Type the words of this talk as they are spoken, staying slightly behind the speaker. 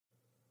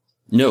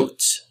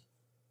Notes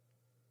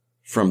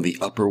from the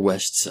Upper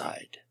West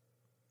Side,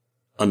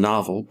 a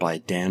novel by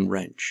Dan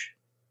Wrench.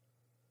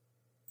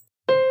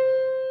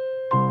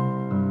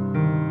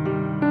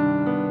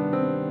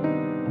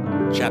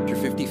 Chapter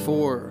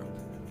 54,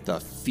 The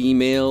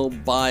Female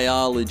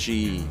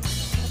Biology.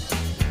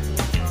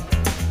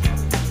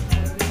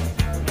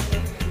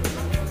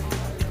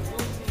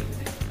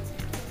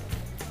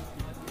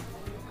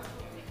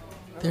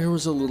 There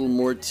was a little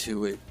more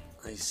to it,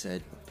 I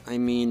said. I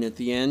mean, at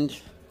the end,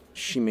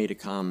 she made a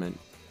comment.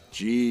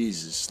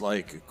 Jesus,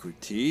 like a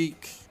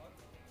critique?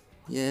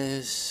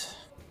 Yes,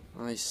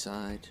 I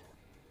sighed.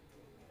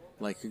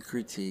 Like a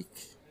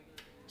critique.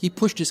 He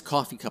pushed his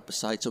coffee cup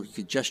aside so he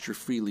could gesture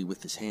freely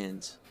with his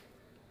hands.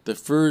 The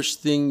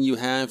first thing you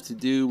have to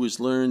do is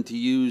learn to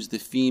use the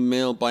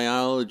female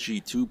biology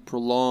to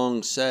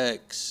prolong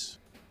sex.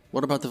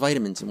 What about the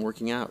vitamins and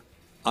working out?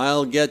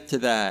 I'll get to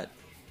that.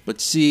 But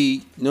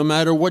see, no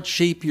matter what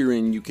shape you're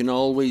in, you can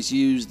always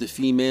use the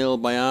female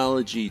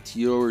biology to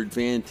your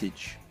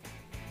advantage.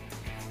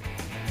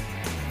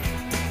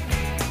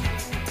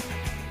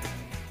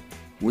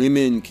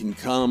 Women can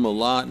come a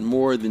lot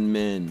more than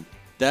men.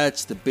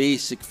 That's the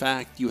basic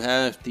fact you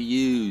have to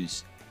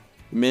use.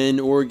 Men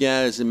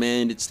orgasm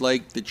and it's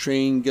like the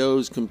train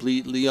goes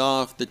completely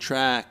off the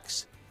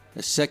tracks.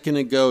 A second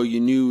ago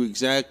you knew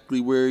exactly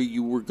where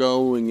you were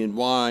going and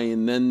why,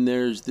 and then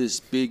there's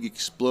this big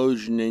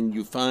explosion and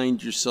you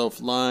find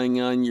yourself lying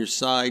on your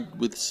side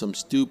with some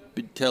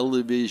stupid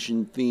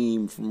television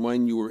theme from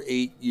when you were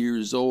 8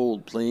 years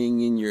old playing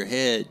in your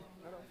head.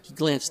 He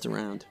glanced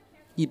around.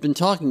 He'd been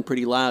talking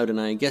pretty loud and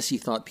I guess he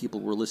thought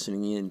people were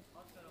listening in.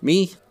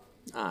 Me?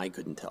 I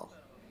couldn't tell.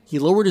 He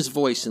lowered his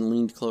voice and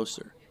leaned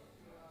closer.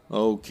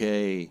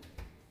 Okay,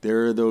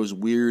 there are those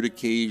weird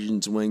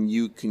occasions when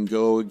you can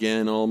go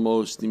again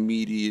almost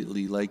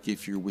immediately, like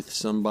if you're with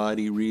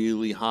somebody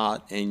really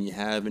hot and you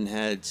haven't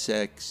had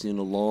sex in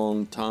a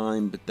long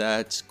time, but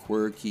that's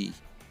quirky.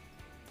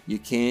 You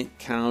can't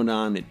count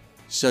on it.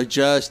 So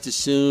just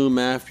assume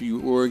after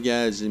you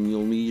orgasm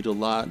you'll need a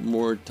lot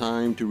more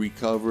time to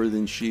recover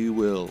than she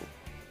will.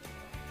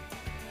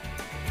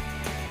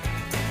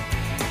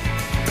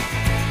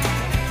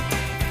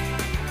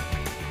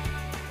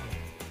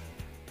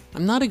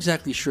 I'm not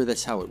exactly sure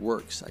that's how it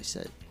works, I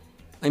said.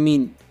 I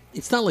mean,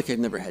 it's not like I've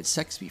never had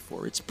sex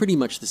before. It's pretty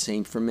much the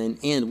same for men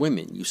and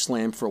women. You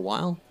slam for a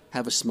while,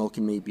 have a smoke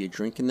and maybe a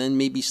drink, and then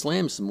maybe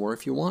slam some more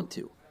if you want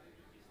to.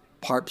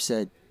 Parp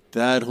said,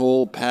 that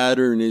whole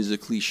pattern is a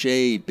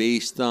cliche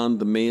based on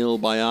the male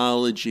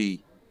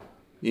biology.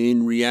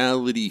 In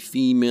reality,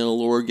 female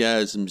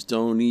orgasms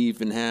don't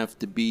even have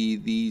to be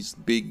these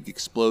big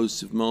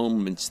explosive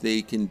moments.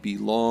 They can be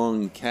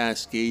long,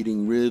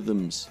 cascading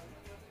rhythms.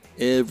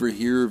 Ever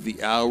hear of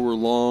the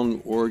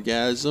hour-long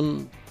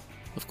orgasm?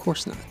 Of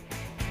course not.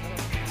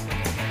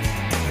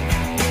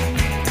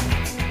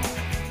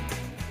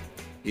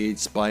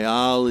 It's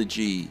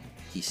biology,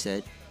 he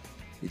said.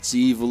 It's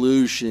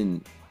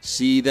evolution.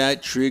 See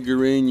that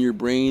trigger in your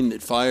brain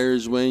that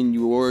fires when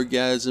you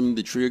orgasm,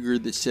 the trigger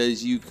that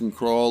says you can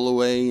crawl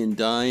away and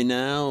die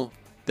now?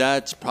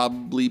 That's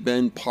probably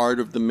been part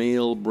of the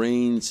male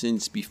brain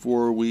since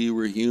before we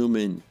were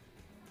human.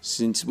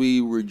 Since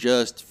we were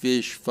just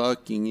fish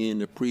fucking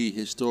in a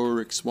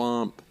prehistoric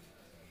swamp.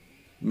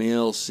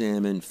 Male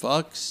salmon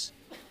fucks,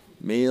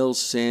 male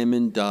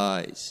salmon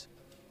dies.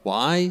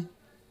 Why?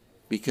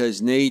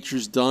 Because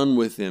nature's done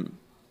with him.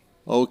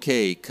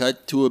 Okay,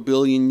 cut to 1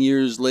 billion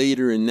years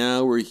later and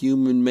now we're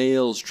human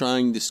males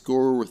trying to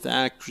score with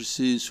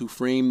actresses who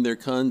frame their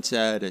cunts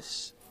at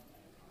us.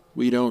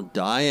 We don't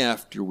die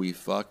after we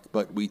fuck,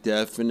 but we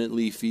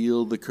definitely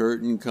feel the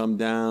curtain come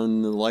down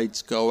and the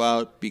lights go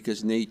out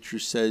because nature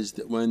says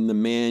that when the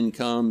man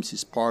comes,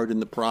 his part in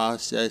the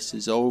process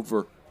is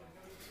over.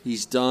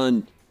 He's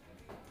done.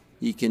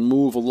 He can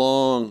move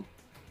along.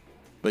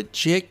 But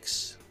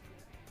chicks,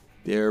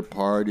 their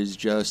part is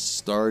just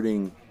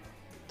starting.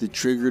 The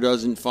trigger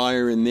doesn't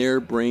fire in their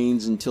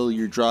brains until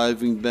you're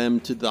driving them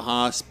to the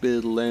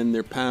hospital and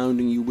they're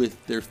pounding you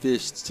with their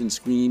fists and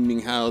screaming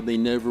how they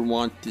never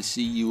want to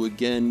see you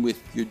again with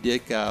your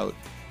dick out.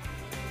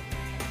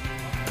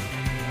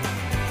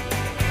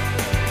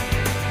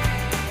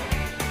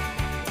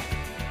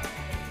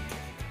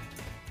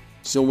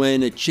 So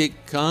when a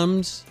chick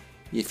comes,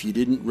 if you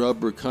didn't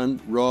rub her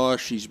cunt raw,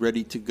 she's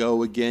ready to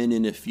go again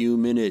in a few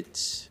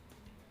minutes.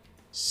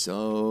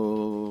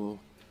 So,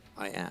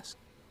 I asked.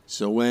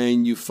 So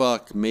when you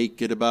fuck,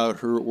 make it about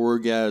her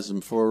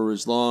orgasm for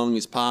as long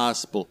as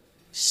possible.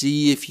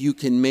 See if you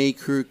can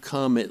make her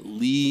come at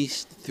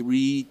least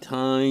 3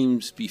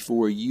 times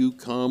before you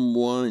come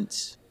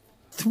once.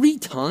 3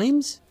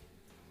 times?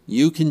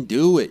 You can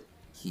do it,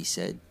 he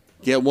said.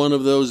 Get one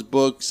of those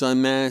books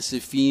on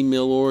massive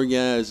female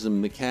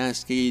orgasm, the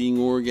cascading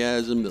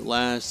orgasm that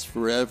lasts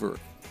forever.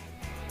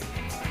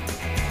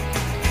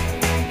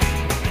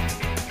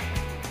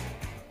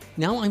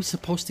 Now I'm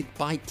supposed to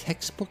buy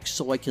textbooks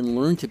so I can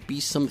learn to be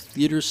some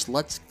theater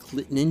slut's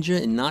clit ninja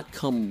and not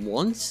come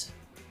once?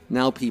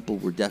 Now people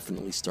were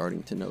definitely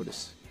starting to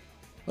notice.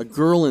 A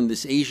girl and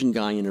this Asian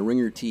guy in a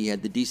ringer tee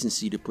had the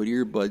decency to put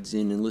earbuds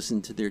in and listen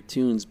to their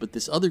tunes, but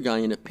this other guy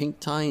in a pink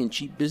tie and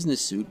cheap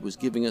business suit was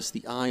giving us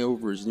the eye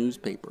over his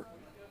newspaper.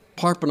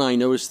 Parp and I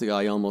noticed the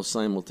guy almost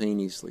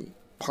simultaneously.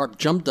 Parp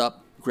jumped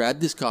up,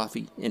 grabbed his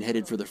coffee, and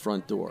headed for the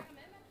front door.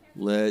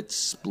 "Let's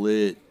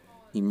split,"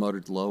 he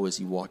muttered low as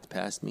he walked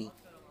past me.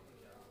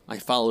 I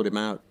followed him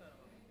out.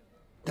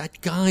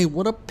 "That guy,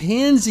 what a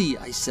pansy,"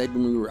 I said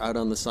when we were out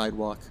on the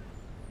sidewalk.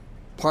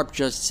 Parp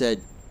just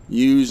said,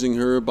 "Using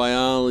her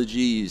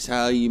biology is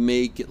how you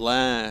make it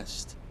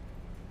last.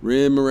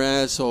 Rim her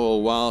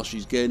asshole while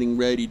she's getting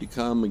ready to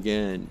come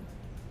again."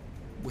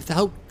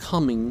 Without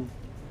coming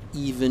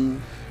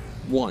even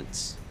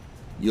once.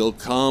 "You'll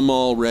come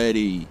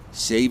already.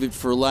 Save it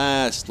for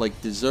last,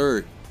 like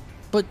dessert."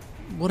 But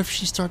what if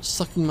she starts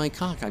sucking my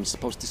cock? I'm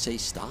supposed to say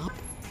stop?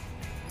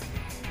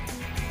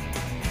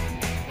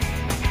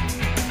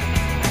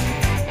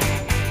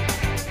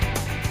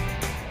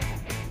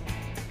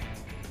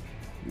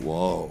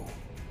 Whoa.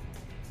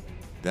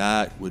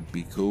 That would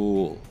be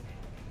cool.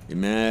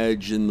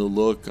 Imagine the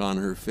look on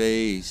her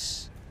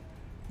face.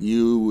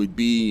 You would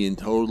be in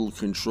total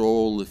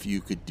control if you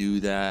could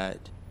do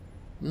that.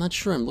 I'm not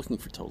sure I'm looking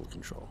for total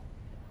control.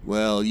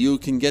 Well, you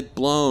can get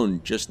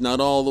blown, just not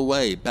all the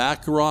way.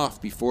 Back her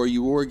off before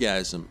you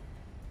orgasm.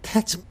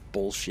 That's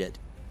bullshit.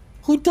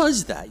 Who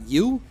does that?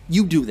 You?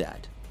 You do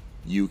that.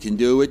 You can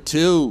do it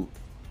too.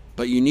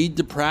 But you need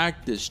to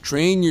practice.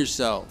 Train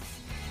yourself.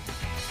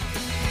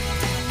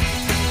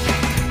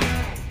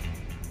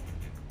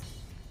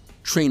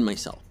 Train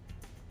myself.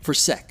 For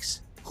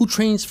sex. Who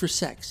trains for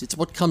sex? It's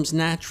what comes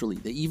naturally.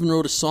 They even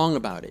wrote a song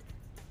about it.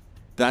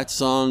 That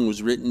song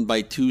was written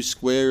by two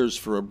squares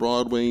for a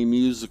Broadway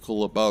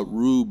musical about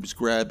rubes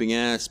grabbing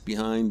ass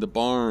behind the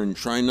barn.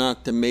 Try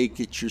not to make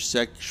it your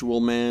sexual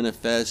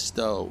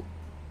manifesto.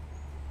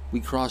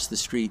 We crossed the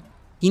street.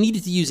 He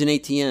needed to use an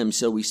ATM,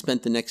 so we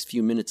spent the next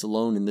few minutes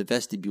alone in the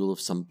vestibule of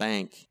some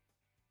bank.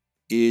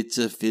 "It's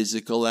a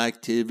physical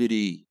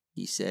activity,"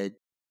 he said.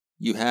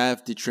 "You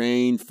have to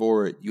train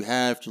for it. You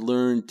have to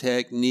learn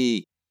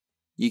technique.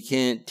 You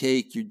can't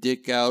take your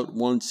dick out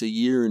once a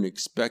year and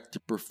expect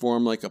to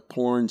perform like a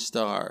porn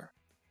star."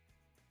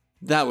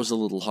 That was a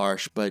little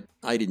harsh, but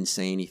I didn't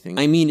say anything.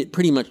 I mean, it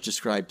pretty much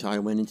described how I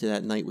went into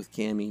that night with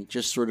Cammy,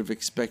 just sort of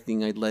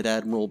expecting I'd let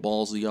Admiral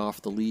Ballsy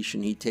off the leash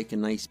and he'd take a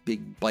nice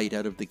big bite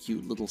out of the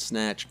cute little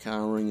snatch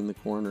cowering in the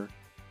corner.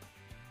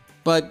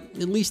 But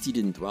at least he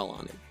didn't dwell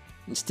on it.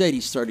 Instead, he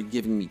started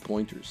giving me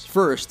pointers.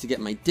 First, to get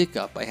my dick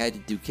up, I had to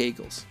do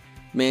Kegels.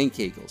 Man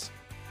Kegels.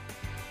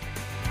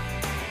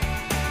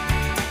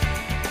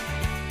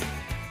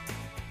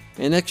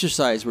 An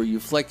exercise where you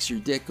flex your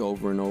dick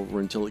over and over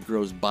until it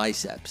grows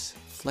biceps.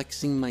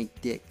 Flexing my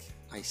dick,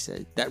 I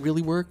said. That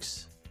really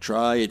works?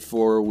 Try it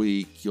for a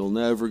week. You'll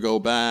never go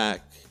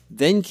back.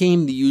 Then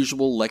came the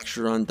usual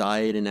lecture on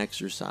diet and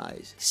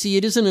exercise. See,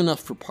 it isn't enough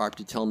for Parp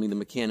to tell me the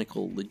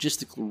mechanical,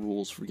 logistical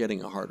rules for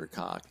getting a harder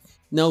cock.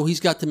 No, he's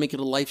got to make it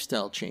a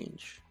lifestyle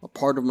change, a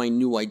part of my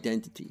new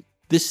identity.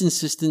 This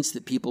insistence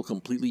that people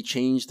completely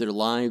change their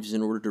lives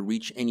in order to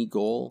reach any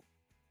goal,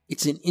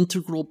 it's an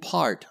integral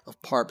part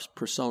of Parp's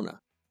persona.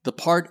 The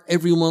part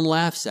everyone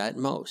laughs at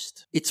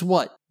most. It's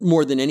what,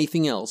 more than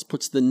anything else,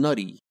 puts the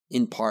nutty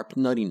in Parp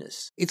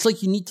nuttiness. It's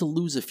like you need to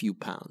lose a few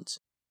pounds.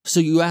 So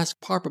you ask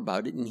Parp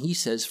about it, and he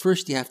says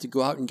first you have to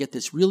go out and get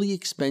this really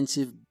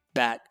expensive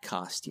bat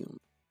costume.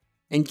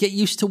 And get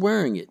used to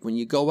wearing it when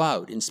you go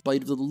out, in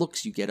spite of the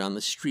looks you get on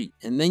the street.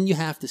 And then you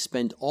have to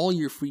spend all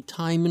your free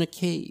time in a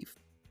cave,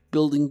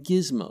 building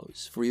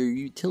gizmos for your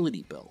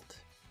utility belt.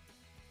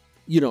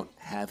 You don't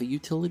have a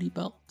utility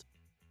belt?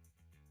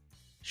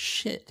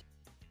 Shit.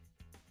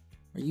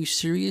 Are you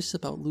serious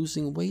about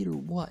losing weight or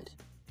what?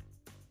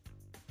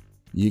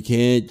 You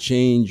can't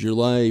change your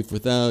life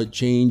without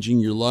changing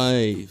your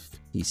life,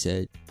 he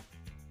said.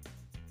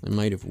 I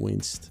might have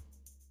winced.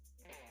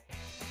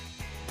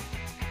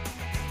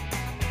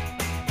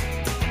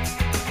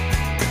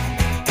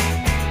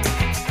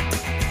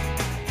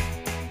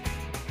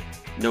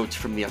 Notes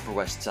from the Upper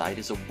West Side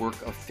is a work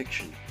of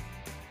fiction.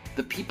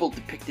 The people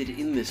depicted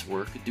in this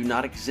work do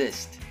not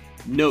exist.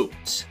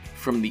 Notes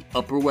from the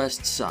Upper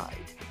West Side.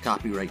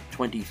 Copyright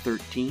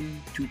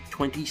 2013 to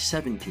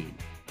 2017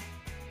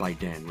 by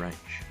Dan Wrench.